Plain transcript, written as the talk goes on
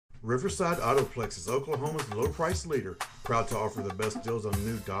Riverside Autoplex is Oklahoma's low-price leader, proud to offer the best deals on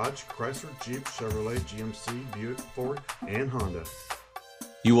new Dodge, Chrysler, Jeep, Chevrolet, GMC, Buick, Ford, and Honda.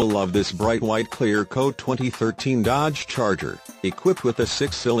 You will love this bright white clear coat 2013 Dodge Charger, equipped with a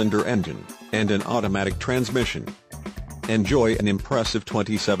 6-cylinder engine and an automatic transmission. Enjoy an impressive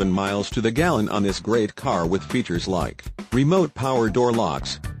 27 miles to the gallon on this great car with features like remote power door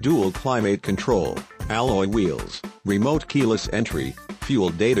locks, dual climate control, alloy wheels, remote keyless entry, fuel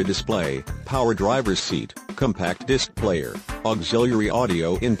data display, power driver's seat, compact disc player, auxiliary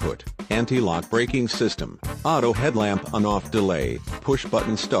audio input, anti-lock braking system, auto headlamp on-off delay,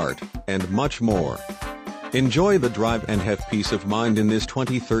 push-button start, and much more. Enjoy the drive and have peace of mind in this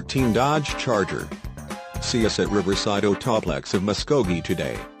 2013 Dodge Charger. See us at Riverside Autoplex of Muskogee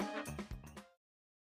today.